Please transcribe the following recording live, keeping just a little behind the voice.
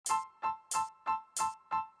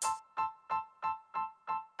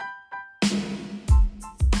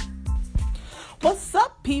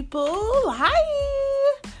people.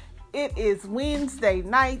 Hi! It is Wednesday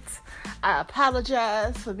night. I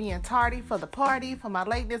apologize for being tardy for the party, for my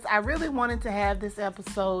lateness. I really wanted to have this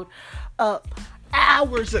episode up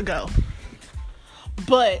hours ago,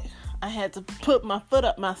 but I had to put my foot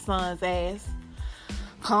up my son's ass.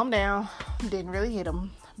 Calm down. Didn't really hit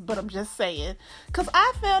him, but I'm just saying. Because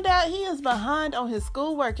I found out he is behind on his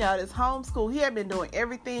schoolwork out, his homeschool. He had been doing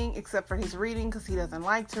everything except for his reading because he doesn't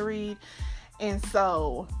like to read. And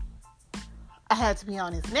so I had to be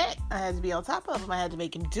on his neck. I had to be on top of him. I had to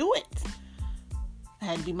make him do it. I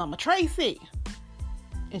had to be Mama Tracy.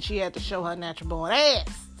 And she had to show her natural born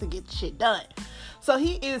ass to get the shit done. So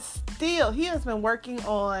he has been working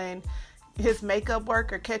on his makeup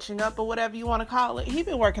work or catching up or whatever you want to call it. He's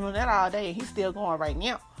been working on that all day and he's still going right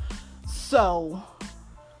now. So,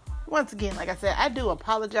 once again, like I said, I do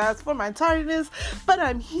apologize for my tardiness, but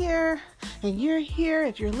I'm here and you're here.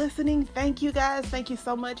 If you're listening, thank you guys. Thank you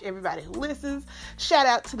so much, everybody who listens. Shout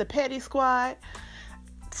out to the Petty Squad.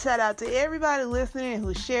 Shout out to everybody listening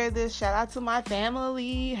who shared this. Shout out to my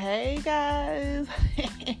family. Hey, guys.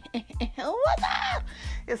 What's up?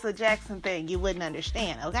 It's a Jackson thing. You wouldn't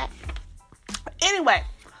understand, okay? Anyway,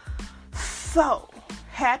 so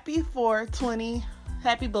happy 420.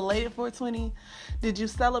 Happy belated 420. Did you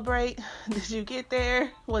celebrate? Did you get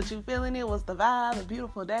there? Was you feeling it? Was the vibe a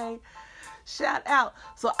beautiful day? Shout out.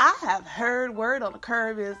 So I have heard word on the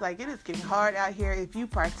curve is like it is getting hard out here if you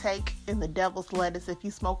partake in the devil's lettuce, if you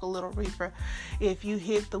smoke a little reefer, if you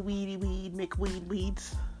hit the weedy weed,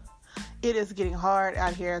 weeds. It is getting hard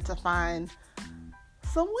out here to find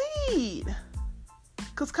some weed.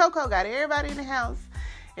 Because Coco got everybody in the house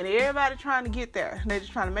and everybody trying to get there. They're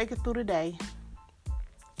just trying to make it through the day.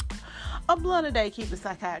 A blunt a day keep the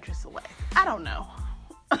psychiatrists away. I don't know.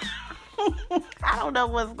 I don't know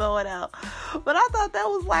what's going on. But I thought that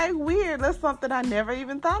was like weird. That's something I never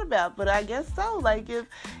even thought about. But I guess so. Like if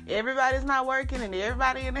everybody's not working and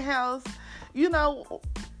everybody in the house, you know,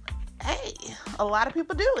 hey, a lot of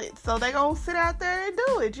people do it. So they gonna sit out there and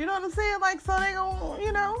do it. You know what I'm saying? Like so they gonna,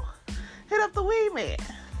 you know, hit up the weed man.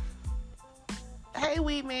 Hey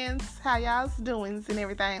weed mans, how y'all's doing and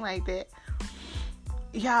everything like that.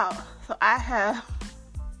 Y'all, so I have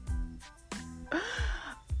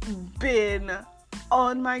been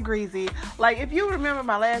on my greasy. Like, if you remember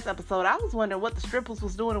my last episode, I was wondering what the strippers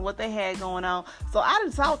was doing and what they had going on. So I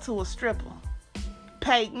done talked to a stripper.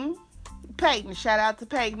 Peyton, shout out to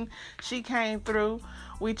Peyton. She came through.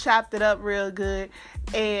 We chopped it up real good.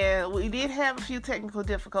 And we did have a few technical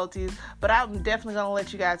difficulties, but I'm definitely going to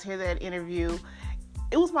let you guys hear that interview.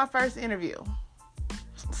 It was my first interview.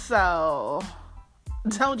 So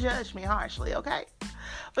don't judge me harshly, okay?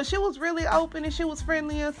 But she was really open and she was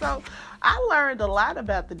friendly, and so I learned a lot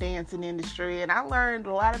about the dancing industry and I learned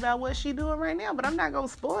a lot about what she's doing right now, but I'm not going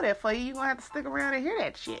to spoil that for you. You're going to have to stick around and hear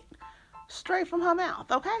that shit straight from her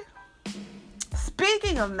mouth, okay?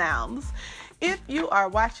 Speaking of mouths, if you are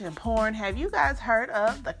watching porn, have you guys heard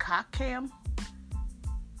of the cock cam?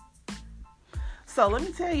 So let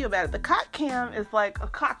me tell you about it. The cock cam is like a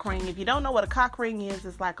cock ring. If you don't know what a cock ring is,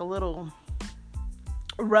 it's like a little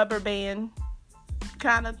rubber band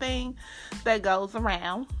kind of thing that goes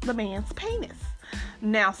around the man's penis.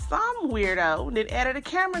 Now, some weirdo did added a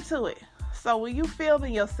camera to it. So when you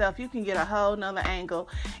filming yourself, you can get a whole nother angle.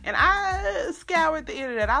 And I scoured the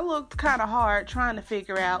internet. I looked kind of hard trying to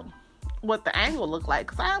figure out what the angle looked like.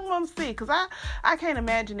 Because I want to see. Because I can't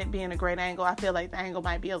imagine it being a great angle. I feel like the angle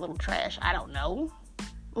might be a little trash. I don't know.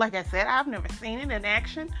 Like I said, I've never seen it in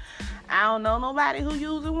action. I don't know nobody who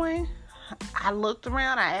uses one. I looked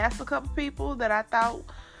around. I asked a couple people that I thought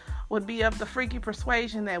would be of the freaky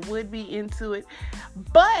persuasion that would be into it.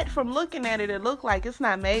 But from looking at it, it looked like it's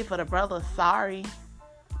not made for the brothers. Sorry.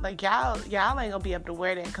 Like, y'all ain't gonna be able to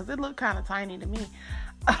wear that because it looked kind of tiny to me.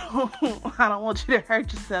 I don't want you to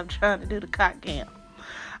hurt yourself trying to do the cock cam.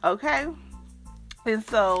 Okay? And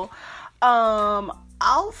so,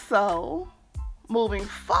 also, moving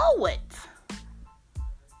forward,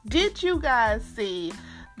 did you guys see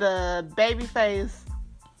the Babyface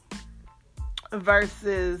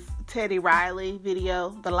versus Teddy Riley video,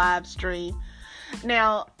 the live stream?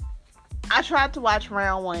 Now, I tried to watch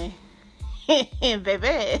round one, and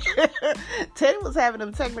baby, Teddy was having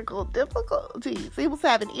them technical difficulties. He was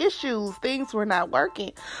having issues. Things were not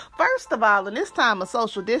working. First of all, in this time of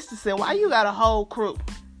social distancing, why you got a whole crew,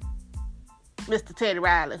 Mr. Teddy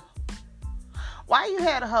Riley? Why you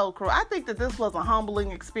had a whole crew? I think that this was a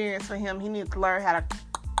humbling experience for him. He needs to learn how to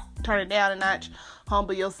turn it down a notch,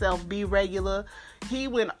 humble yourself, be regular. He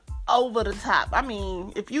went over the top. I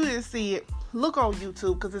mean, if you didn't see it, look on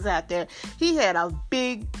YouTube because it's out there. He had a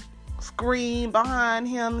big screen behind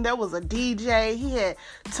him. There was a DJ. He had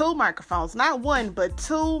 2 microphones, not one, but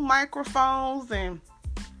 2 microphones, and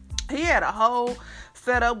he had a whole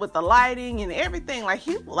setup with the lighting and everything. Like,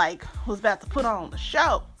 he was about to put on the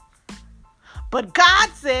show. But God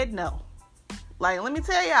said no. Like, let me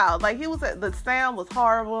tell y'all, like, the sound was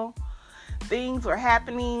horrible. Things were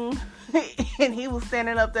happening. And he was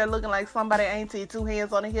standing up there looking like somebody auntie, 2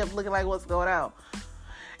 hands on the hip, looking like what's going on.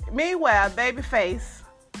 Meanwhile, Babyface,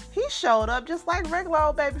 he showed up just like regular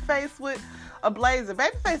old Babyface with a blazer.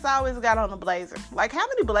 Babyface always got on a blazer. Like, how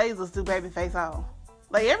many blazers do Babyface own?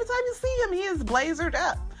 Like, every time you see him, he is blazered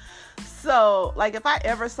up. So, like, if I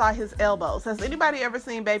ever saw his elbows, has anybody ever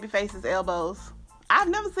seen Babyface's elbows? I've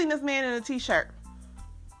never seen this man in a t-shirt.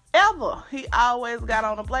 Ever. He always got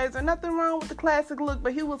on a blazer. Nothing wrong with the classic look,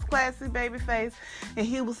 but he was classy, Babyface. And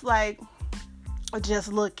he was like,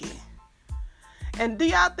 just looking. And do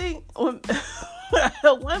y'all think,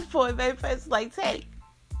 at one point, Babyface was like, Teddy.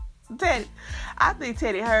 I think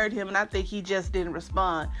Teddy heard him, and I think he just didn't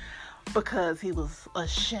respond because he was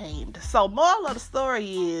ashamed. So, moral of the story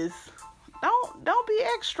is, don't be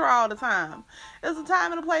extra all the time. There's a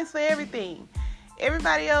time and a place for everything.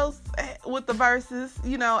 Everybody else with the verses,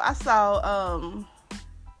 I saw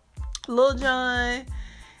Lil Jon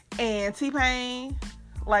and T-Pain,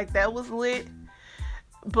 like, that was lit.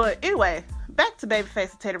 But anyway, back to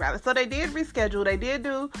Babyface and Teddy Riley. So they did reschedule. They did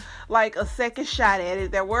do like a second shot at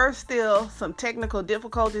it. There were still some technical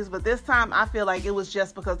difficulties, but this time I feel like it was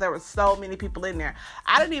just because there were so many people in there.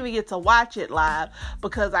 I didn't even get to watch it live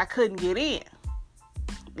because I couldn't get in.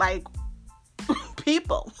 Like,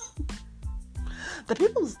 people. The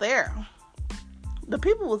people was there. The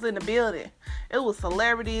people was in the building. It was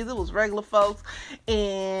celebrities. It was regular folks.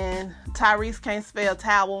 And Tyrese can't spell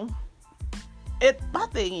towel. My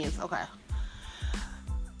thing is, okay.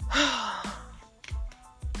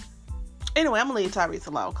 Anyway, I'm going to leave Tyrese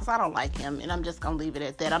alone because I don't like him, and I'm just going to leave it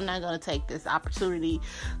at that. I'm not going to take this opportunity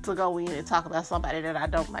to go in and talk about somebody that I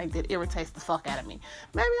don't like that irritates the fuck out of me.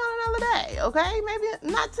 Maybe on another day, okay?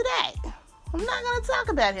 Maybe not today. I'm not going to talk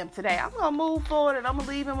about him today. I'm going to move forward and I'm going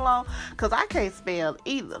to leave him alone because I can't spell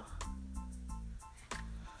either.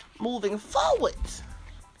 Moving forward,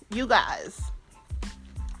 you guys,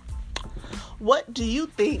 what do you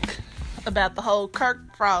think about the whole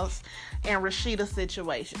Kirk Frost and Rashida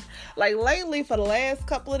situation? Like, lately, for the last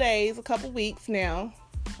couple of days, a couple weeks now,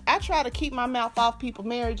 I try to keep my mouth off people's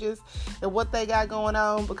marriages and what they got going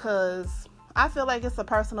on because I feel like it's a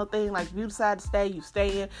personal thing. Like, if you decide to stay, you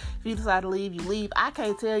stay in. If you decide to leave, you leave. I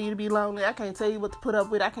can't tell you to be lonely. I can't tell you what to put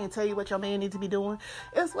up with. I can't tell you what your man needs to be doing.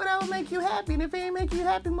 It's whatever make you happy. And if it ain't make you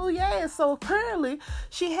happy, move your ass. So apparently,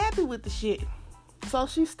 she happy with the shit. So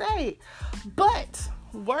she stayed. But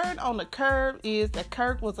word on the curb is that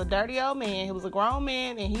Kirk was a dirty old man. He was a grown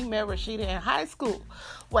man, and he met Rashida in high school.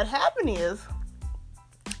 What happened is,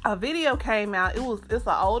 a video came out. It's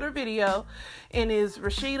an older video, and it's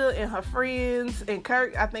Rashida and her friends, and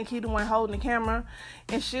Kirk, I think he the one holding the camera,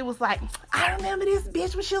 and she was like, I remember this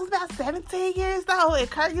bitch when she was about 17 years old, and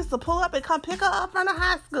Kirk used to pull up and come pick her up from the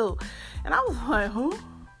high school. And I was like,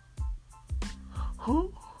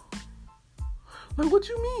 who? Like, what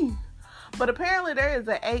you mean? But apparently there is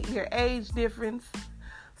an 8-year age difference.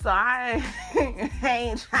 So I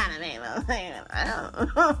ain't trying to make no thing.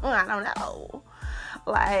 I don't know.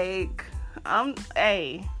 Like,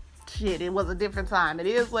 shit, it was a different time. It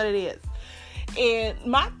is what it is. And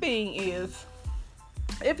my thing is,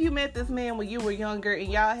 if you met this man when you were younger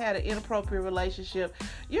and y'all had an inappropriate relationship,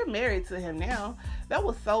 you're married to him now. That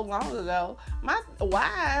was so long ago.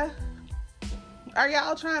 Why are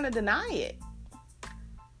y'all trying to deny it?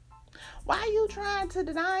 Why are you trying to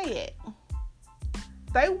deny it?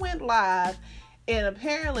 They went live, and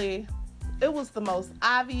apparently it was the most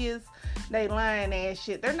obvious they lying ass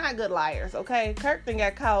shit. They're not good liars, okay? Kirk done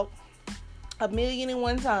got caught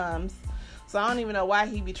 1,000,001 times, so I don't even know why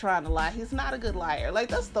he be trying to lie. He's not a good liar. Like,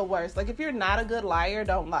 that's the worst. Like, if you're not a good liar,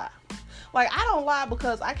 don't lie. Like, I don't lie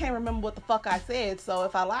because I can't remember what the fuck I said. So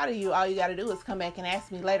if I lie to you, all you got to do is come back and ask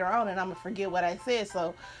me later on, and I'm going to forget what I said.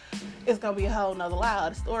 So it's going to be a whole nother lie.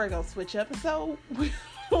 The story going to switch up. And so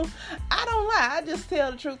I don't lie. I just tell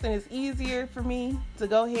the truth, and it's easier for me to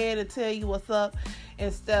go ahead and tell you what's up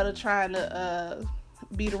instead of trying to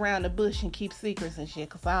beat around the bush and keep secrets and shit,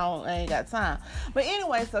 because I ain't got time. But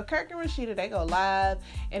anyway, so Kirk and Rashida, they go live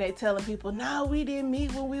and they telling people, no, we didn't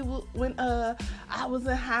meet when I was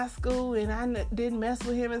in high school, and I didn't mess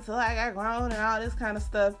with him until I got grown, and all this kind of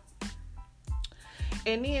stuff.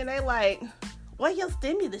 And then they like, where your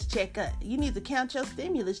stimulus check at? You need to count your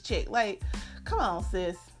stimulus check. Like, come on,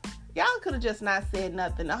 sis. Y'all could have just not said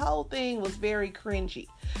nothing. The whole thing was very cringy.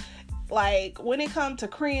 Like, when it comes to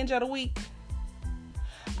cringe of the week,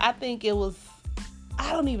 I think it was,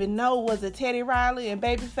 I don't even know, was it Teddy Riley and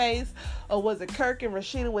Babyface, or was it Kirk and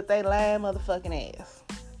Rashida with they lying motherfucking ass?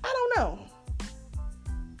 I don't know.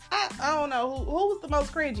 I don't know who was the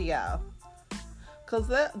most cringy, y'all. Because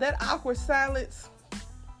that awkward silence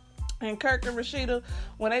and Kirk and Rashida,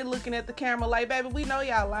 when they looking at the camera like, baby, we know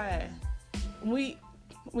y'all lying. We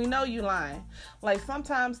know you lying. Like,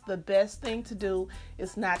 sometimes the best thing to do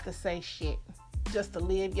is not to say shit. Just to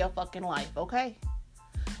live your fucking life, okay?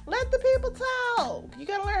 Let the people talk. You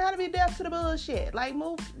gotta learn how to be deaf to the bullshit. Like,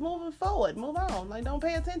 moving forward. Move on. Like, don't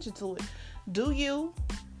pay attention to it. Do you.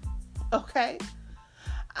 Okay?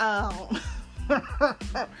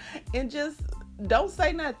 And just don't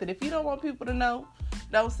say nothing. If you don't want people to know,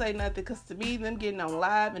 don't say nothing. Because to me, them getting on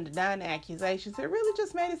live and denying the accusations, it really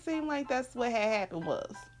just made it seem like that's what had happened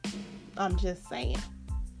was. I'm just saying.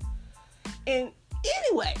 And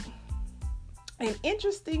anyway, and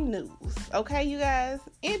interesting news. Okay, you guys?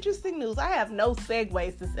 Interesting news. I have no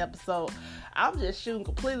segues this episode. I'm just shooting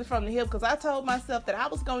completely from the hip because I told myself that I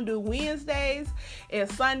was going to do Wednesdays and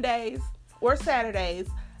Sundays or Saturdays.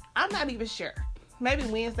 I'm not even sure. Maybe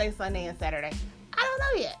Wednesday, Sunday, and Saturday. I don't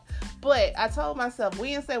know yet. But I told myself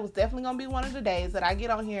Wednesday was definitely going to be one of the days that I get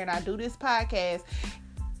on here and I do this podcast.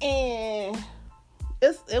 And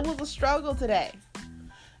it was a struggle today.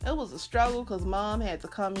 It was a struggle because Mom had to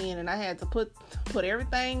come in and I had to put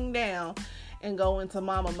everything down and go into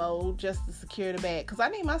mama mode just to secure the bag. Because I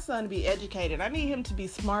need my son to be educated. I need him to be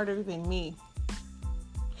smarter than me.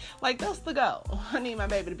 Like, that's the goal. I need my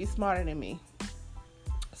baby to be smarter than me.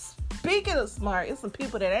 Speaking of smart, it's some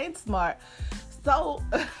people that ain't smart. So,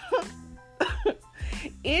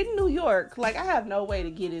 in New York, like, I have no way to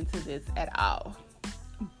get into this at all.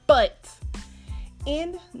 But,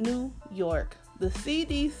 in New York, the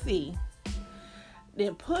CDC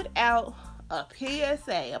then put out a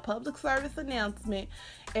PSA, a public service announcement,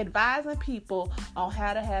 advising people on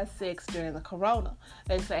how to have sex during the corona.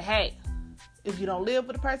 They say, hey, if you don't live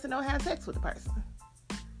with a person, don't have sex with a person.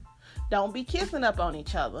 Don't be kissing up on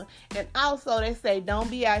each other. And also, they say,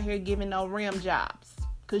 don't be out here giving no rim jobs,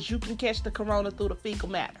 because you can catch the corona through the fecal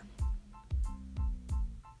matter.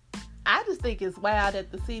 I just think it's wild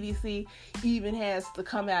that the CDC even has to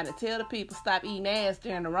come out and tell the people stop eating ass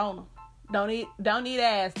during the Rona. Don't eat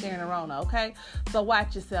ass during the Rona, okay? So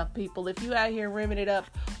watch yourself, people. If you out here rimming it up,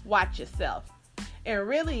 watch yourself. And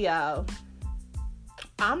really, y'all,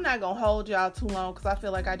 I'm not going to hold y'all too long because I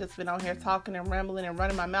feel like I just been on here talking and rambling and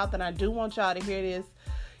running my mouth, and I do want y'all to hear this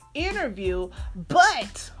interview.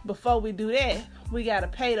 But before we do that, we got to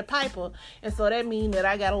pay the piper, and so that means that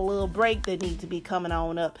I got a little break that needs to be coming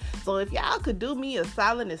on up. So if y'all could do me a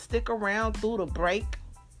solid and stick around through the break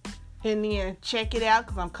and then check it out,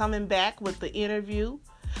 because I'm coming back with the interview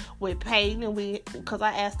with Peyton, and because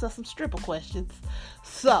I asked her some stripper questions.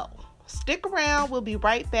 So stick around. We'll be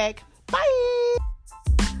right back. Bye.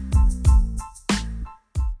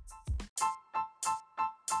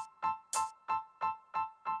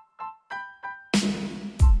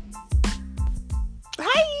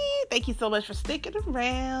 Thank you so much for sticking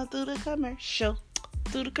around through the commercial.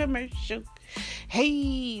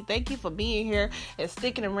 Hey, thank you for being here and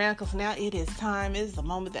sticking around, because now it is time. It is the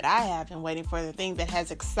moment that I have been waiting for, the thing that has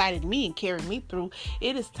excited me and carried me through.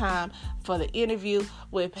 It is time for the interview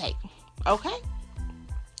with Peyton. Okay?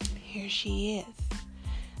 Here she is.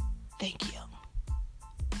 Thank you.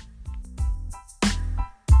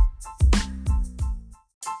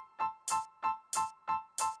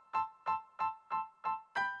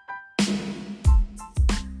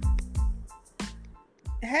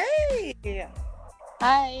 Hey.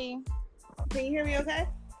 Hi. Can you hear me okay?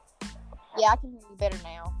 Yeah, I can hear you better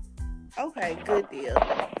now. Okay, good deal.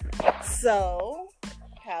 So,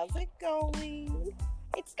 how's it going?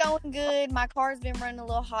 It's going good. My car's been running a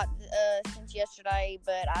little hot since yesterday,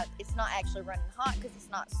 but it's not actually running hot because it's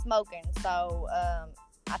not smoking. So,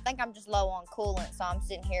 I think I'm just low on coolant, so I'm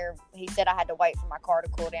sitting here. He said I had to wait for my car to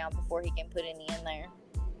cool down before he can put any in there.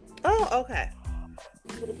 Oh, okay.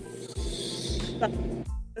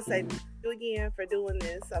 Let's say thank you again for doing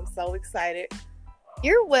this. I'm so excited.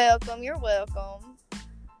 You're welcome.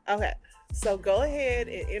 Okay, so go ahead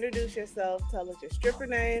and introduce yourself. Tell us your stripper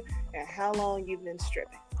name and how long you've been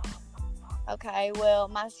stripping. Okay, well,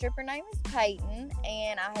 my stripper name is Peyton,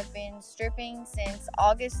 and I have been stripping since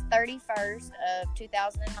August 31st of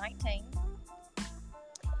 2019.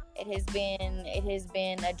 It has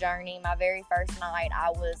been a journey. My very first night, I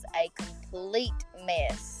was a complete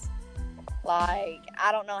mess. Like,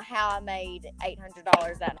 I don't know how I made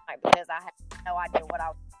 $800 that night because I had no idea what I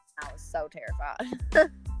was so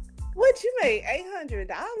terrified. What, you made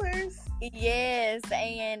 $800? Yes,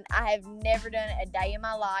 and I have never done it a day in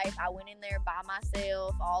my life. I went in there by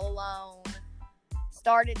myself, all alone.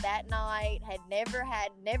 Started that night. Had never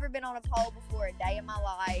been on a pole before a day in my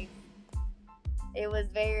life. It was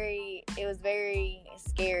very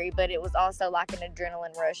scary, but it was also like an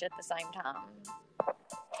adrenaline rush at the same time.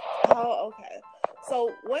 Oh, okay.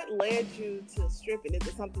 So what led you to stripping? Is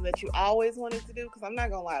it something that you always wanted to do? Because I'm not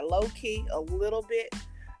going to lie, low-key, a little bit,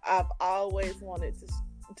 I've always wanted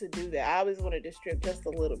to do that. I always wanted to strip just a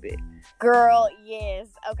little bit. Girl, yes.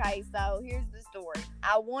 Okay, so here's the story.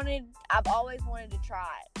 I've always wanted to try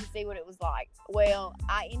it, to see what it was like. Well,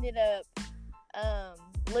 I ended up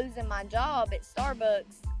losing my job at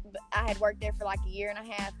Starbucks. I had worked there for like a year and a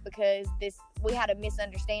half because we had a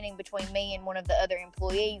misunderstanding between me and one of the other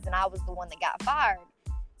employees, and I was the one that got fired.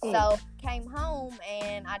 So came home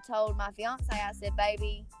and I told my fiance, I said,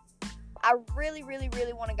 baby, I really, really,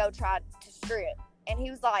 really want to go try to strip. And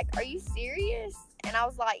he was like, are you serious? And I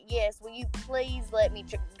was like, yes, will you please let me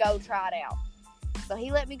go try it out? So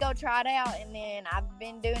he let me go try it out, and then I've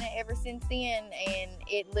been doing it ever since then, and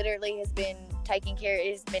it literally has been taking care.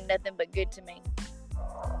 It's been nothing but good to me.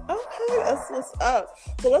 Okay, that's what's up.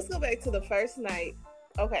 So let's go back to the first night.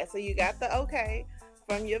 Okay, so you got the okay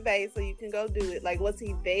from your bae so you can go do it. Like, was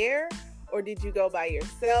he there, or did you go by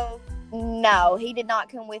yourself? No, he did not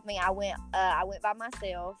come with me. I went by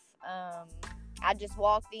myself. I just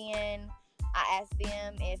walked in. I asked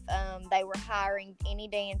them if they were hiring any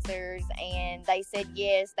dancers, and they said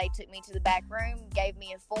yes. They took me to the back room, gave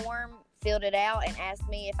me a form, filled it out, and asked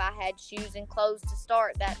me if I had shoes and clothes to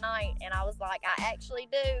start that night. And I was like, I actually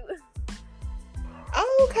do.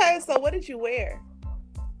 Oh, okay, so what did you wear?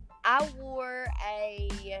 I wore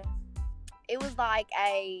it was like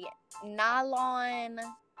a nylon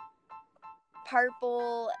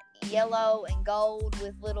purple, yellow, and gold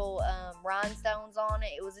with little rhinestones on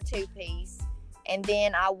it. It was a two-piece. And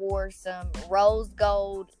then I wore some rose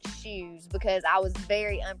gold shoes because I was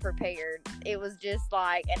very unprepared. It was just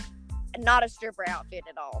like not a stripper outfit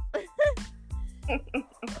at all.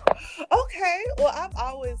 Okay, well, I've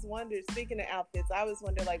always wondered, speaking of outfits, I always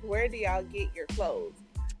wonder, like, where do y'all get your clothes?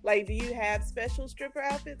 Like, do you have special stripper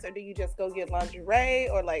outfits, or do you just go get lingerie,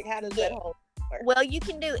 or like, how does that whole work? Well, you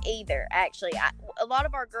can do either, actually. A lot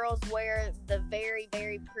of our girls wear the very,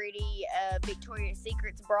 very pretty Victoria's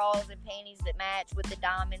Secrets bras and panties that match with the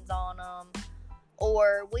diamonds on them.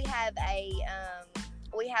 Or we have a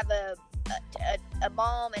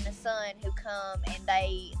mom and a son who come, and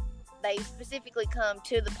they specifically come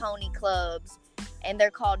to the pony clubs, and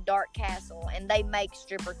they're called Dark Castle, and they make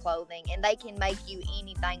stripper clothing, and they can make you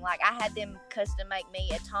anything. Like, I had them custom make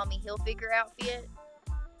me a Tommy Hilfiger outfit.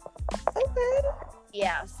 Okay.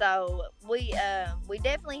 Yeah, so we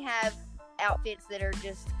definitely have outfits that are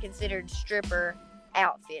just considered stripper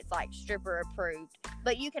outfits, like stripper approved.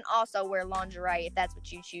 But you can also wear lingerie if that's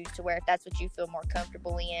what you choose to wear, if that's what you feel more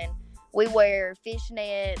comfortable in. We wear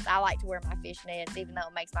fishnets. I like to wear my fishnets, even though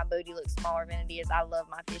it makes my booty look smaller than it is. I love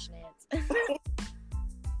my fishnets.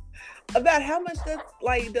 About how much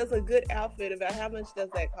does a good outfit, about how much does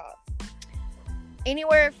that cost?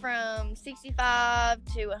 Anywhere from $65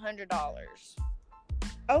 to $100.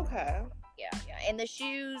 Okay. Yeah. And the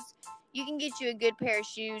shoes, you can get you a good pair of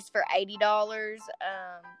shoes for $80.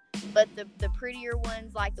 But the prettier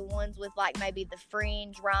ones, like the ones with like maybe the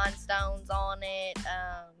fringe rhinestones on it,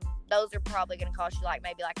 those are probably going to cost you like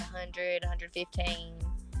maybe like $100, $115.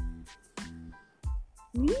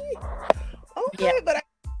 Okay, yeah. But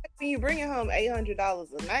when you bring it home $800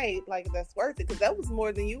 a night, like, that's worth it, because that was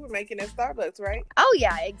more than you were making at Starbucks, right? Oh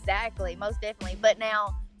yeah, exactly, most definitely. But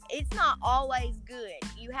now it's not always good.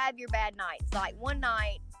 You have your bad nights. Like, one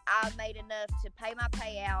night I made enough to pay my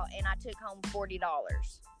payout, and I took home $40.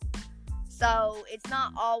 So it's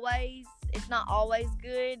not always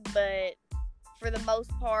good, but for the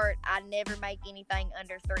most part, I never make anything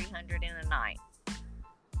under $300 in a night.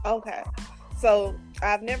 Okay. So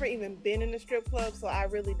I've never even been in a strip club, so I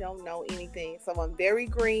really don't know anything. So I'm very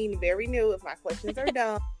green, very new. If my questions are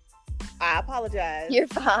dumb, I apologize. You're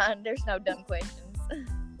fine. There's no dumb questions.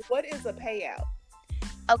 What is a payout?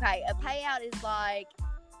 Okay, a payout is like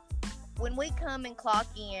when we come and clock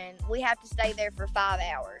in, we have to stay there for 5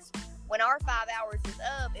 hours. When our 5 hours is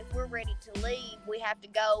up, if we're ready to leave, we have to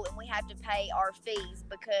go and we have to pay our fees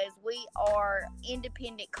because we are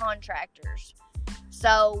independent contractors.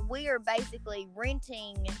 So we are basically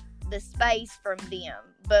renting the space from them,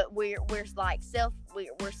 but we're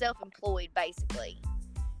self-employed basically.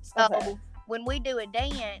 So okay. When we do a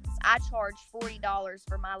dance, I charge $40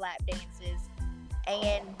 for my lap dances,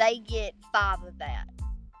 and they get 5 of that.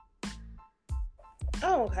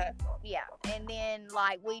 Oh, okay. Yeah, and then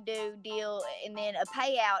like we do deal, and then a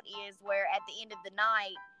payout is where at the end of the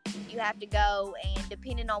night you have to go, and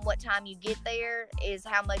depending on what time you get there is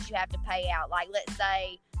how much you have to pay out. Like let's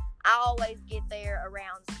say I always get there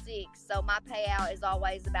around 6, so my payout is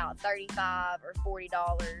always about $35 or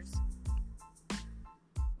 $40.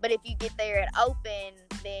 But if you get there at open,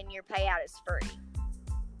 then your payout is free.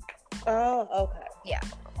 Oh, okay. Yeah.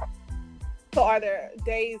 So are there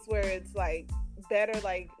days where it's like better,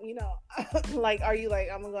 like, you know, like are you like,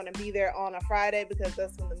 I'm gonna be there on a Friday because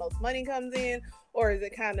that's when the most money comes in, or is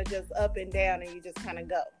it kind of just up and down and you just kind of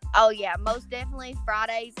go? Oh yeah, most definitely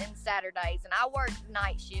Fridays and Saturdays, and I work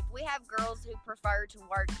night shift. We have girls who prefer to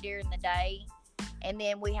work during the day, and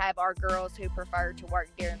then we have our girls who prefer to work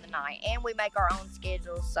during the night, and we make our own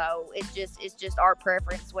schedules, so it's just our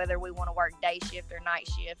preference whether we want to work day shift or night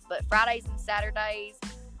shift. But Fridays and Saturdays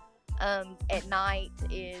at night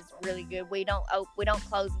is really good. We don't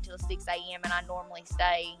close until 6 a.m. and I normally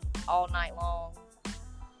stay all night long.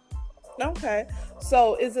 Okay,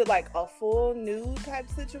 so is it like a full nude type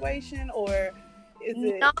situation, or is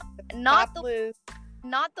it not topless?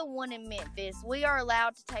 Not the one in Memphis. We are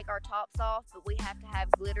allowed to take our tops off, but we have to have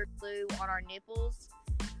glitter glue on our nipples,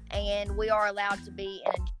 and we are allowed to be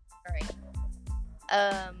in a G-string.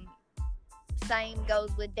 Same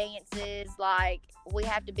goes with dances. Like we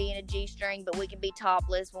have to be in a G-string, but we can be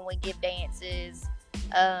topless when we give dances.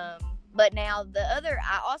 But now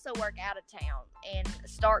I also work out of town in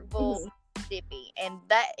Starkville, Mississippi, and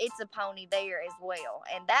that it's a pony there as well.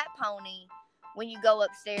 And that pony, when you go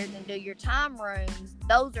upstairs and do your time rooms,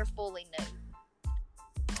 those are fully nude.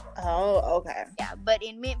 Oh, okay. Yeah, but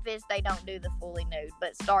in Memphis they don't do the fully nude,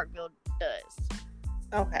 but Starkville does.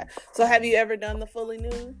 Okay. So have you ever done the fully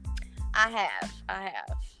nude? I have.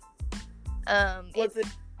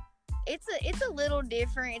 It's a little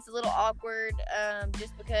different. It's a little awkward,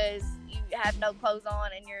 just because you have no clothes on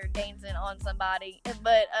and you're dancing on somebody.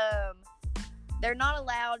 But they're not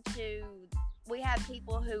allowed to. We have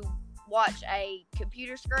people who watch a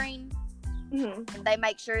computer screen, and they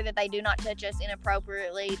make sure that they do not touch us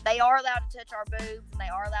inappropriately. They are allowed to touch our boobs and they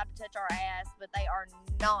are allowed to touch our ass, but they are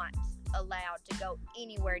not allowed to go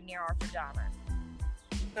anywhere near our vagina.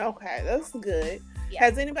 Okay, that's good. Yeah.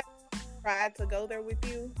 Has anybody tried to go there with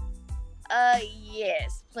you?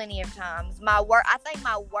 Yes, plenty of times. I think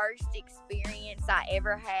my worst experience I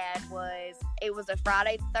ever had was a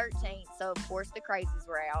Friday the 13th, so of course the crazies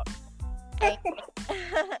were out. And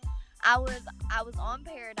I was on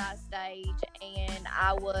Paradise stage, and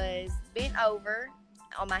I was bent over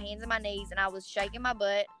on my hands and my knees, and I was shaking my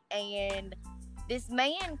butt, and this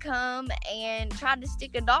man come and tried to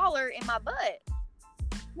stick $1 in my butt.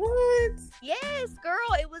 What? Yes,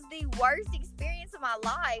 girl, it was the worst experience of my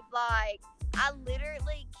life. Like, I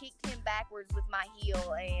literally kicked him backwards with my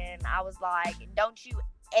heel, and I was like, don't you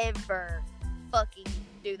ever fucking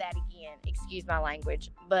do that again. Excuse my language,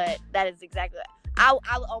 but that is exactly what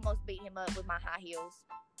I almost beat him up with my high heels.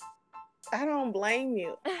 I don't blame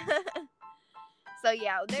you. So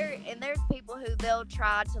yeah, there's people who they'll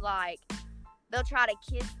try to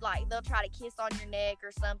kiss on your neck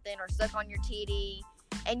or something, or suck on your titty.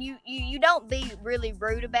 And you don't be really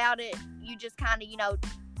rude about it. You just kind of,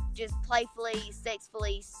 just playfully,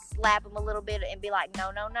 sexfully slap them a little bit and be like,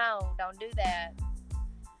 no, don't do that.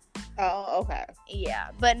 Oh, okay.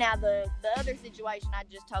 Yeah, but now the other situation I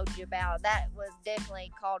just told you about, that was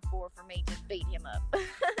definitely called for me to beat him up.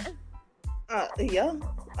 Yeah.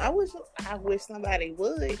 I wish somebody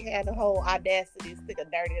would have the whole audacity to stick a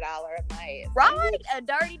dirty $1 in my ass. Right? A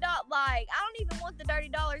dirty $1. Like, I don't even want the dirty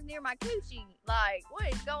 $1 near my coochie. Like,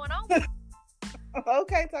 what is going on?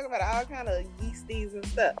 Okay, talking about all kind of yeasties and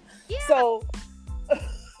stuff. Yeah. So,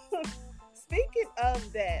 speaking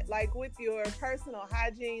of that, like with your personal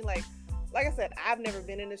hygiene, like I said, I've never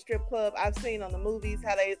been in a strip club. I've seen on the movies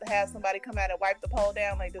how they have somebody come out and wipe the pole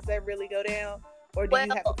down. Like, does that really go down? Or do you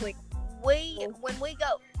have to clean? When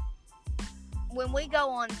we go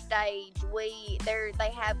on stage,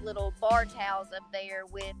 they have little bar towels up there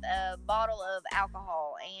with a bottle of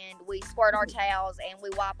alcohol, and we squirt our towels and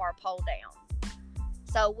we wipe our pole down.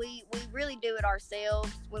 So we really do it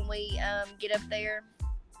ourselves when we get up there.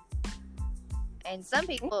 And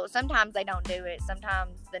sometimes they don't do it.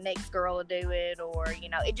 Sometimes the next girl will do it, or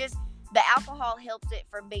the alcohol helps it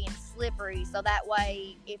from being slippery, so that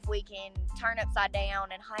way if we can turn upside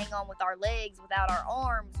down and hang on with our legs without our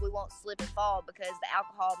arms, we won't slip and fall, because the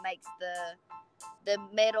alcohol makes the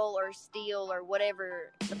metal or steel or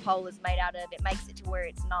whatever the pole is made out of, it makes it to where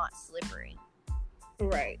it's not slippery.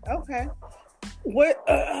 Right. Okay. What?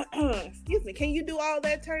 Excuse me. Can you do all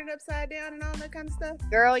that, turn it upside down and all that kind of stuff?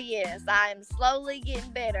 Girl, yes. I am slowly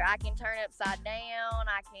getting better. I can turn it upside down.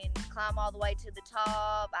 I can climb all the way to the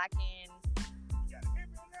top. I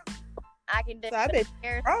can do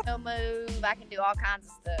aerial move. I can do all kinds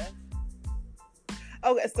of stuff.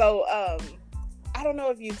 Okay, so I don't know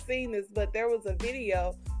if you've seen this, but there was a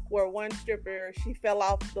video where one stripper, she fell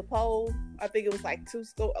off the pole. I think it was like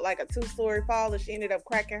a two-story fall, and she ended up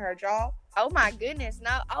cracking her jaw. Oh my goodness,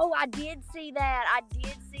 no. Oh, I did see that.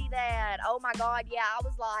 Oh my God, yeah. I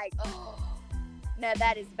was like, oh, no,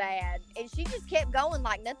 that is bad. And she just kept going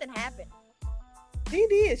like nothing happened. She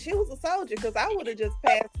did. She was a soldier, because I would have just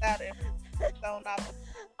passed out and thrown off.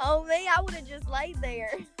 Oh, me, I would have just laid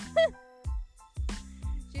there.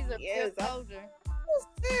 She's a real soldier. What's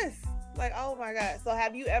this? Like, oh my God. So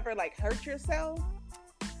have you ever like hurt yourself?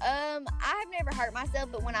 I've never hurt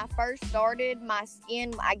myself, but when I first started, my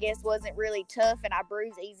skin, I guess, wasn't really tough, and I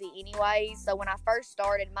bruise easy anyway. So when I first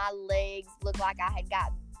started, my legs looked like I had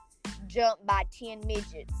got jumped by 10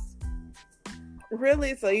 midgets.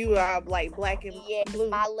 Really? So you are like black and blue?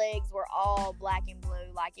 My legs were all black and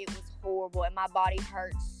blue. Like, it was horrible, and my body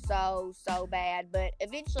hurt so bad. But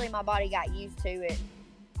eventually my body got used to it.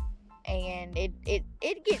 And it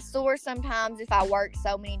gets sore sometimes if I work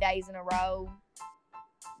so many days in a row.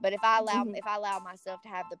 But if I allow myself to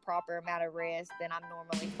have the proper amount of rest, then I'm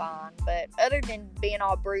normally fine. But other than being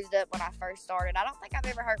all bruised up when I first started, I don't think I've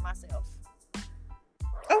ever hurt myself.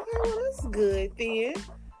 Okay, well, that's good then.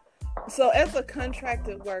 So as a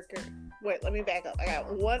contracted worker, wait, let me back up. I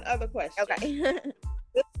got one other question. Okay.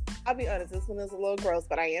 I'll be honest, this one is a little gross,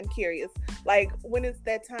 but I am curious. Like, when it's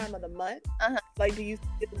that time of the month, like, do you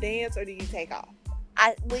still dance or do you take off?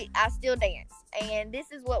 I still dance, and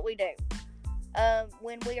this is what we do.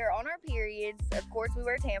 When we are on our periods, of course we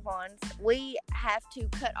wear tampons. We have to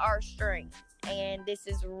cut our string, and this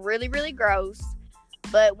is really, really gross.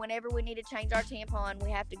 But whenever we need to change our tampon,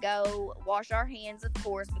 we have to go wash our hands, of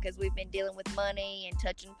course, because we've been dealing with money and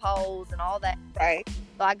touching poles and all that. Right.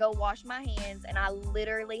 So I go wash my hands, and I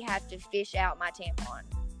literally have to fish out my tampon.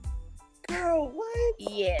 Girl, what?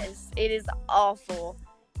 Yes, it is awful.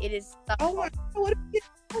 It is so oh my God, what if you get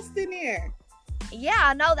lost in there? Yeah,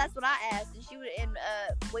 I know. That's what I asked, and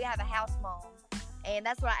we have a house mom, and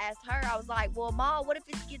that's what I asked her. I was like, "Well, Ma, what if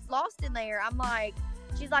it gets lost in there?" I'm like,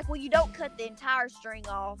 she's like, "Well, you don't cut the entire string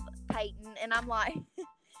off, Peyton," and I'm like,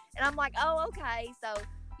 "Oh, okay." So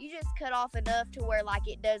you just cut off enough to where like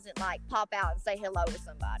it doesn't like pop out and say hello to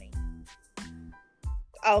somebody.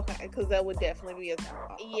 Okay, because that would definitely be a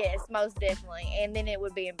turn-off. Yes, most definitely, and then it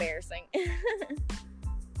would be embarrassing.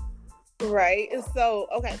 Right. So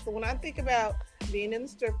when I think about being in the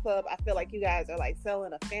strip club, I feel like you guys are like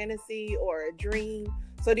selling a fantasy or a dream.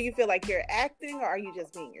 So do you feel like you're acting, or are you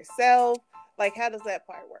just being yourself? Like, how does that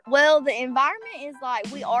part work? Well, the environment is like,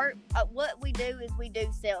 we are, what we do is we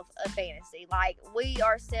do sell a fantasy. Like, we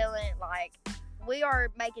are selling, like, we are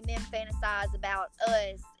making them fantasize about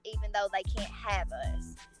us, even though they can't have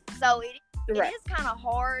us. So it is kind of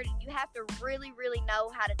hard. You have to really, really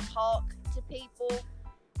know how to talk to people,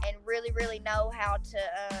 and really, really know how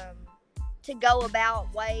to go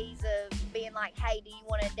about ways of being like, hey, do you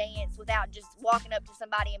want to dance, without just walking up to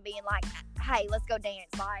somebody and being like, hey, let's go dance.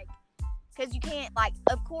 Like, because you can't, like,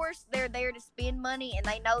 of course they're there to spend money, and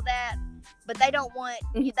they know that, but they don't want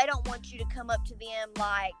you to come up to them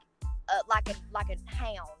like a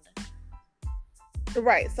hound.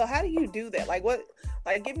 Right. So how do you do that? Like, what?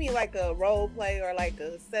 Like, give me like a role play or like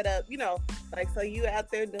a setup. Like, so you out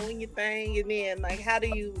there doing your thing, and then like, how do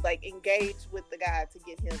you like engage with the guy to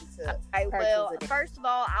get him to? Okay, well, first of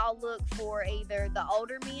all, I'll look for either the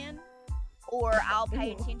older men, or I'll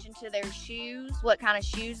pay attention to their shoes, what kind of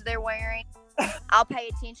shoes they're wearing. I'll pay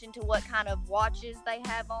attention to what kind of watches they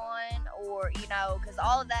have on, or because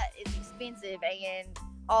all of that is expensive, and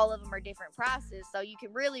all of them are different prices. So you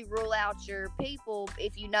can really rule out your people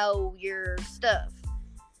if you know your stuff.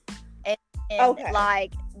 And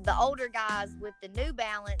like the older guys with the New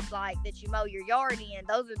Balance, like that you mow your yard in,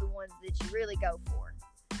 those are the ones that you really go for.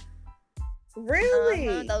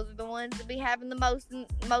 Really? Those are the ones that be having the most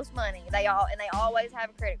money. They always have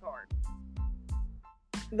a credit card.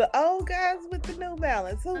 The old guys with the New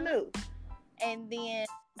Balance. Who knew? And then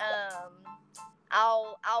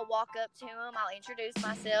I'll walk up to them. I'll introduce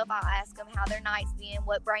myself. I'll ask them how their night's been,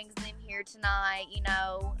 what brings them here tonight.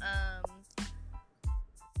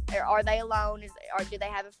 Are they alone? Or do they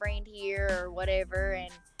have a friend here or whatever?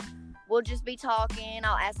 And we'll just be talking.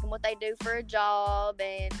 I'll ask them what they do for a job,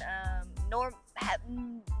 and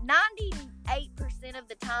 98% of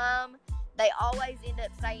the time, they always end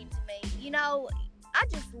up saying to me, I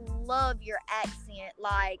just love your accent.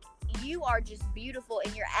 Like, you are just beautiful,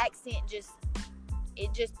 and your accent just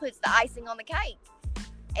puts the icing on the cake.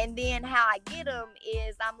 And then how I get them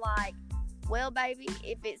is I'm like, well, baby,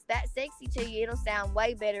 if it's that sexy to you, it'll sound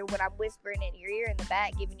way better when I'm whispering in your ear in the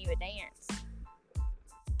back, giving you a dance.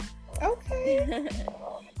 Okay.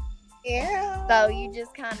 Yeah. So you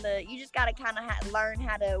just gotta learn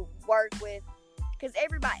how to work with, because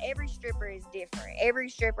every stripper is different. Every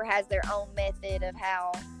stripper has their own method of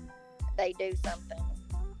how they do something.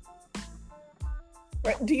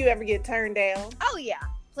 Do you ever get turned down? Oh yeah,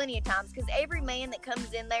 plenty of times, because every man that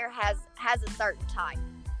comes in there has a certain type,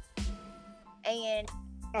 and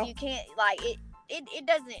you can't, like, it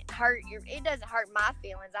doesn't hurt my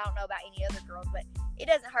feelings. I don't know about any other girls, but it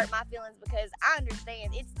doesn't hurt my feelings, because I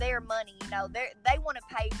understand it's their money. You know, they want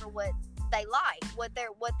to pay for what they like, what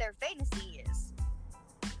their fantasy is.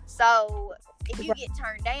 So if you get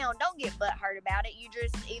turned down, don't get butthurt about it. You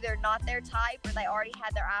just either not their type, or they already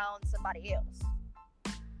had their eye on somebody else.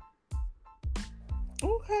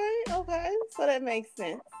 Okay. So that makes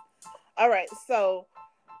sense. All right. So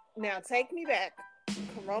now take me back.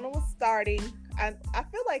 Corona was starting. I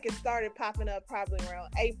feel like it started popping up probably around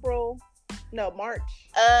March.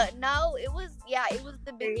 No, it was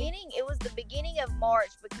the beginning. It was the beginning of March,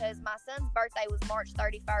 because my son's birthday was March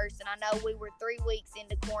 31st, and I know we were 3 weeks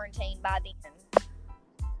into quarantine by then.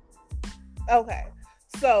 Okay.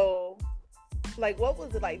 So, like, what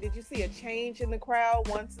was it like? Did you see a change in the crowd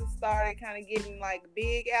once it started kind of getting, like,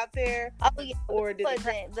 big out there? Oh yeah. Or did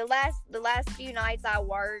the last few nights I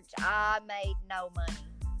worked, I made no money,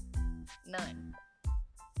 none,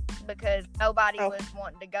 because nobody was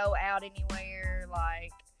wanting to go out anywhere.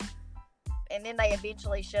 Like, and then they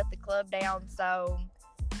eventually shut the club down. So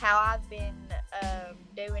how I've been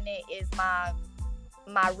doing it is my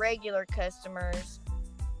regular customers,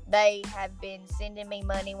 they have been sending me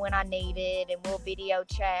money when I need it, and we'll video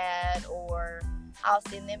chat, or I'll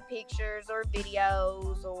send them pictures or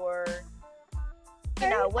videos, or, you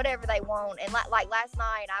know, whatever they want. And like last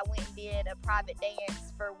night, I went and did a private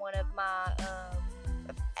dance for one of my,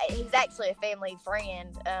 he's actually a family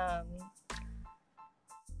friend.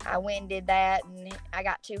 I went and did that, and I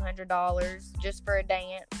got $200 just for a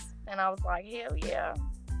dance. And I was like, hell yeah.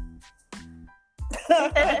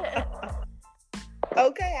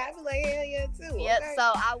 Okay, I be like, hell yeah, too. Yep. Okay.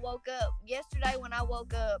 So I woke up yesterday. When I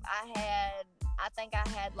woke up, I think I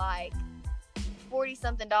had like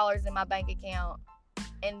 $40-something in my bank account,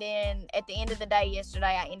 and then at the end of the day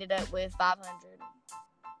yesterday, I ended up with $500.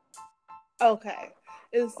 Okay,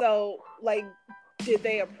 and so, like, did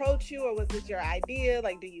they approach you, or was it your idea?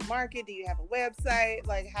 Like, do you market? Do you have a website?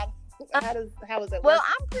 Like, how is it? Well,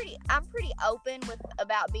 I'm pretty open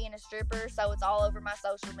about being a stripper, so it's all over my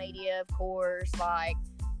social media, of course, like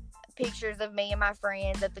pictures of me and my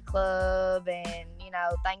friends at the club, and, you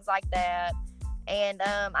know, things like that. And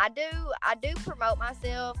I do promote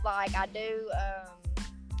myself. Like, I do.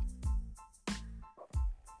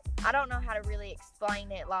 I don't know how to really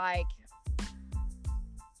explain it. Like,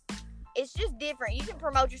 it's just different. You can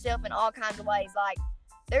promote yourself in all kinds of ways. Like,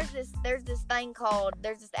 there's this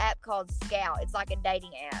app called Scout. It's like a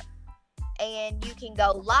dating app, and you can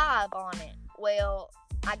go live on it. Well,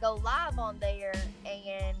 I go live on there,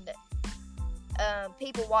 and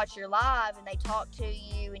people watch your live, and they talk to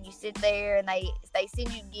you, and you sit there, and they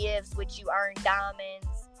send you gifts, which you earn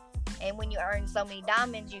diamonds, and when you earn so many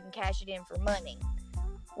diamonds, you can cash it in for money.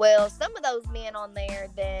 Well, some of those men on there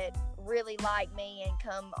that really like me and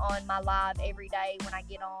come on my live every day when I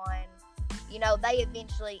get on, you know, they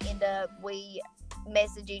eventually we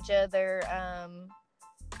message each other,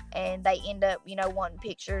 and they end up, you know, wanting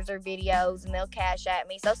pictures or videos, and they'll cash at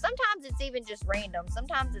me. So sometimes it's even just random.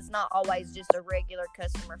 Sometimes it's not always just a regular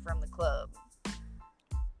customer from the club.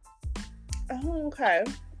 Oh, okay.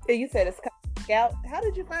 You said it's Scout. How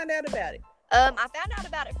did you find out about it? I found out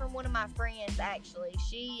about it from one of my friends, actually.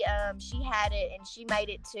 She had it, and she made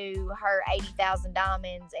it to her 80,000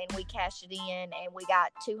 diamonds, and we cashed it in, and we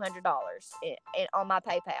got $200 on my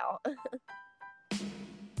PayPal.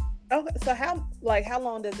 Okay, so how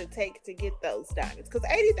long does it take to get those diamonds? Because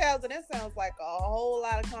 80,000, that sounds like a whole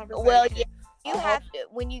lot of conversation. Well, yeah, you have to,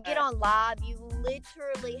 when you get on live, you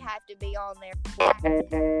literally have to be on there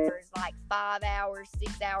for like 5 hours,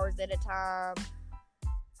 6 hours at a time.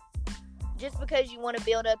 Just because you want to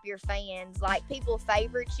build up your fans. Like, people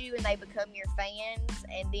favorite you, and they become your fans,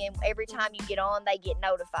 and then every time you get on, they get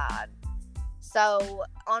notified. So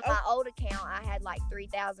on my old account, I had like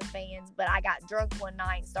 3,000 fans, but I got drunk one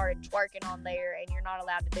night and started twerking on there, and you're not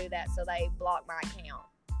allowed to do that, so they blocked my account.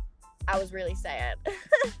 I was really sad.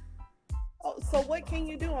 Oh, so what can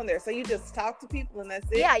you do on there? So you just talk to people and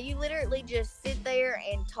that's it? Yeah, you literally just sit there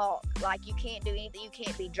and talk. Like, you can't do anything. You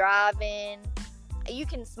can't be driving. You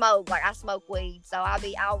can smoke. Like, I smoke weed, so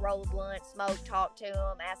I'll roll a blunt, smoke, talk to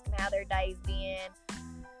them, ask them how their day's been.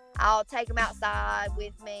 I'll take them outside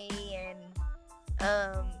with me, and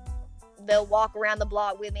they'll walk around the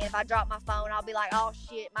block with me. And if I drop my phone, I'll be like, "Oh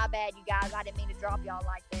shit, my bad, you guys. I didn't mean to drop y'all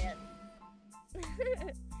like that."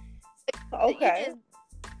 Okay.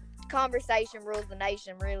 Conversation rules the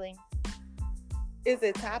nation, really. Is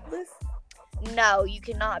it topless? No, you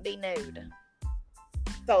cannot be nude.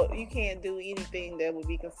 So you can't do anything that would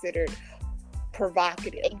be considered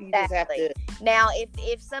provocative. Exactly. You just have to. Now,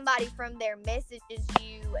 if somebody from there messages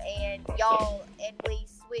you and y'all and we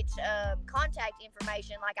switch contact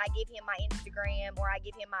information, like I give him my Instagram or I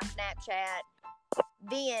give him my Snapchat,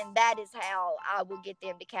 then that is how I will get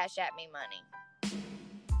them to cash at me money.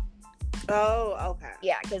 Oh, okay.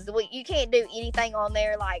 Yeah, because you can't do anything on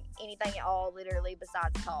there, like anything at all, literally,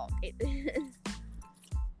 besides talk.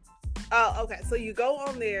 Oh, okay. So you go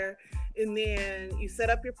on there and then you set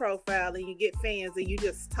up your profile and you get fans and you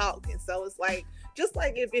just talk. And so it's like, just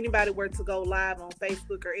like if anybody were to go live on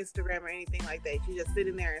Facebook or Instagram or anything like that, you just sit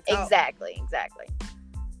in there and talk. Exactly.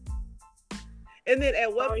 And then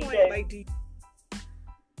at what point, like, do you...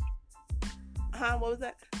 What was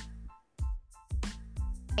that?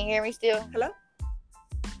 Can you hear me still? Hello?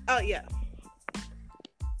 Oh, yeah.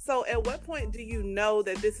 So at what point do you know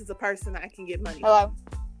that this is a person I can get money Hello?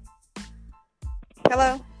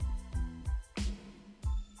 Hello?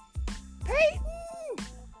 Peyton!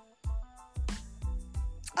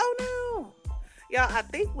 Oh, no. Y'all, I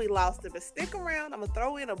think we lost it, but stick around. I'm going to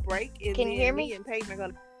throw in a break. And can you hear me? Me and Peyton are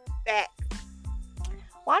going to be back.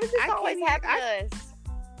 Why does this always happen to us?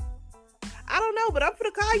 I don't know, but I'm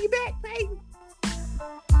going to call you back, Peyton.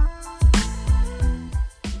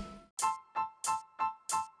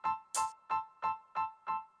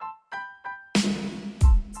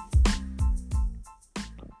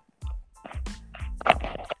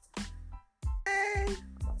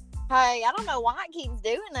 Hey, I don't know why it keeps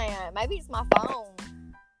doing that. Maybe it's my phone.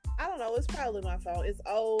 I don't know. It's probably my phone. It's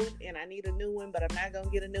old and I need a new one, but I'm not going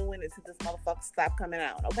to get a new one until this motherfucker stop coming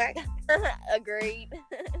out, okay? Agreed.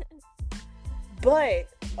 But,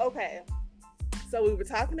 okay. So we were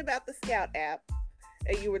talking about the Scout app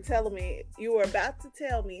and you were about to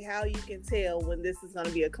tell me how you can tell when this is going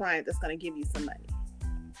to be a client that's going to give you some money.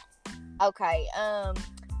 Okay.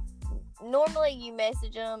 Normally you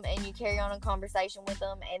message them and you carry on a conversation with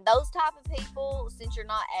them, and those type of people, since you're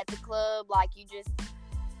not at the club, like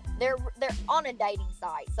they're on a dating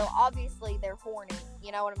site, so obviously they're horny,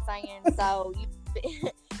 you know what I'm saying? So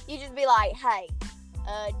you just be like, hey,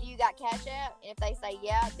 do you got Cash App? And if they say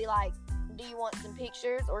yeah, be like, do you want some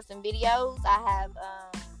pictures or some videos? I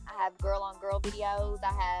have girl on girl videos.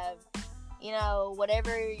 I have,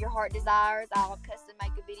 whatever your heart desires, I'll custom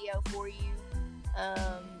make a video for you.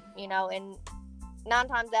 And 9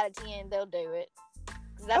 times out of 10, they'll do it.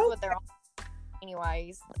 Because that's what they're on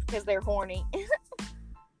anyways, because they're horny.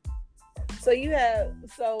 So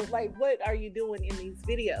what are you doing in these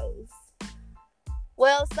videos?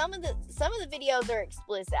 Well, some of the videos are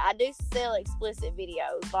explicit. I do sell explicit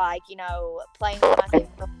videos, like, playing with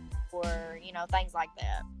myself or, things like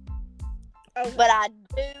that. Okay. But I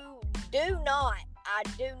do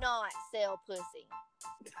not sell pussy.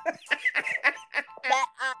 That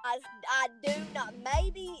I do not.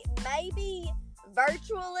 Maybe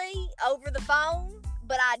virtually over the phone,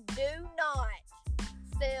 but I do not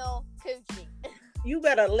sell coochie. You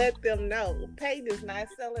better let them know. Peyton is not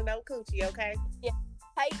selling no coochie, okay? Yeah,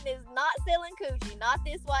 Peyton is not selling coochie. Not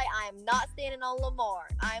this way. I am not standing on Lamar.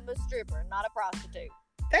 I am a stripper, not a prostitute.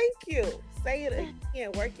 Thank you. Say it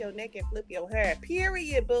again. Work your neck and flip your hair.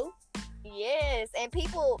 Period, boo. Yes, and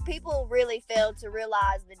people really fail to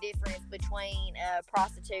realize the difference between a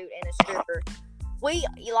prostitute and a stripper.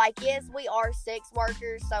 Yes, we are sex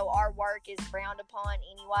workers, so our work is frowned upon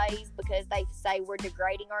anyways because they say we're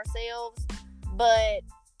degrading ourselves. But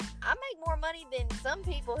I make more money than some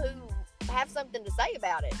people who have something to say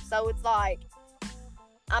about it. So it's like,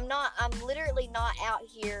 I'm literally not out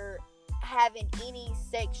here having any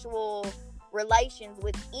sexual relations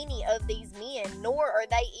with any of these men, nor are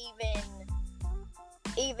they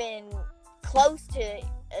even close to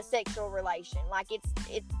a sexual relation. Like it's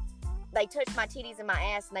they touch my titties and my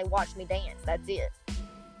ass and they watch me dance. That's it.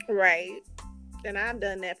 Right. And I've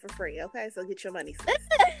done that for free. Okay, so get your money.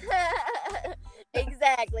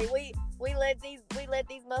 Exactly. We let these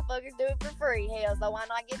motherfuckers do it for free. Hell, so why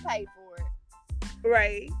not get paid for it?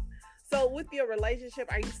 Right. So with your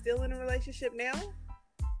relationship, are you still in a relationship now?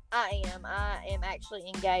 I am actually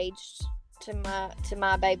engaged to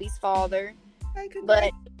my baby's father. Hey,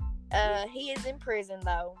 but he is in prison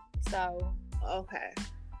though. So okay.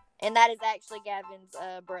 And that is actually Gavin's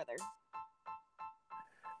brother.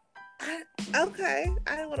 Okay.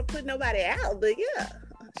 I didn't want to put nobody out, but yeah.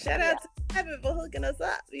 Shout out to Gavin for hooking us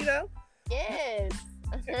up, you know? Yes.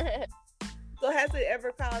 So has it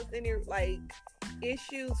ever caused any, like,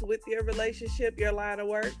 issues with your relationship, your line of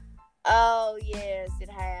work? Oh, yes, it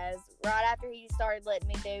has. Right after he started letting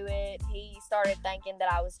me do it, he started thinking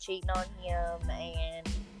that I was cheating on him and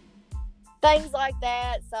things like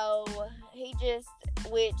that. So he just,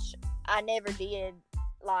 which I never did,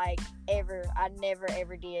 like, ever. I never,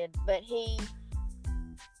 ever did. But he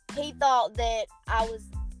thought that I was,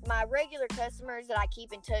 my regular customers that I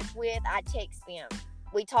keep in touch with, I text them.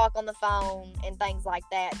 We talk on the phone and things like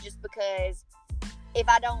that, just because if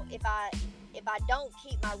I don't keep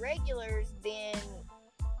my regulars, then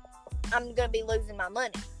I'm going to be losing my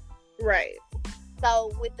money. Right.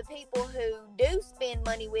 So with the people who do spend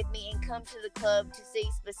money with me and come to the club to see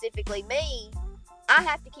specifically me, I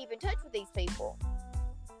have to keep in touch with these people.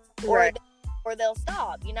 Right. Or they'll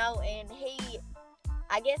stop, you know, and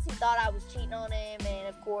I guess he thought I was cheating on him, and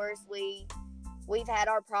of course we've had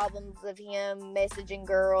our problems of him messaging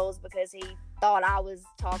girls because he thought I was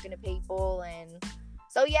talking to people, and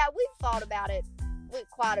so yeah, we've thought about it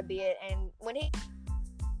quite a bit. And when he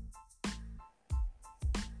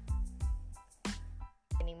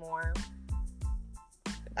anymore,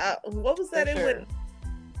 what was that? Sure.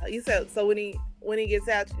 You said so when he gets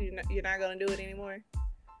out, you're not gonna do it anymore.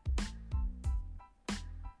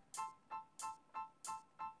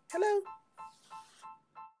 Hello.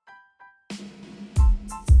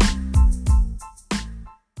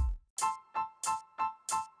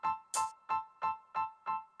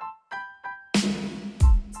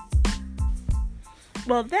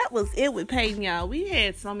 Well, that was it with Peyton, y'all. We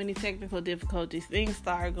had so many technical difficulties. Things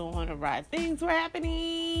started going awry. Things were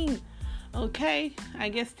happening. Okay? I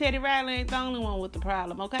guess Teddy Riley ain't the only one with the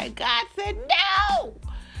problem. Okay? God said no!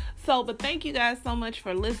 So, but thank you guys so much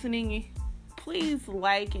for listening. Please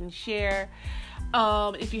like and share.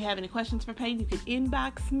 If you have any questions for Peyton, you can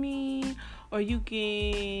inbox me, or you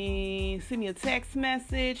can send me a text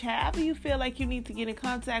message. However you feel like you need to get in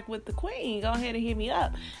contact with the queen, go ahead and hit me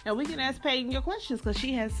up, and we can ask Peyton your questions, because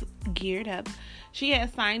she has geared up. She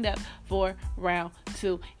has signed up for round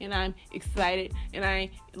 2, and I'm excited, and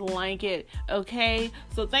I like it. Okay,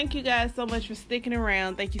 so thank you guys so much for sticking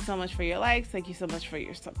around. Thank you so mumuch for your likes. Thank you so much for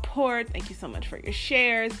your support. Thank you so much for your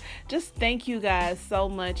shares. Just thank you guys so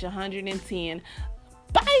much. 110.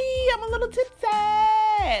 Bye. I'm a little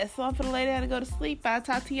tipsy, so I'm finna lay down and go to sleep. I'll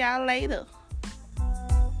talk to y'all later.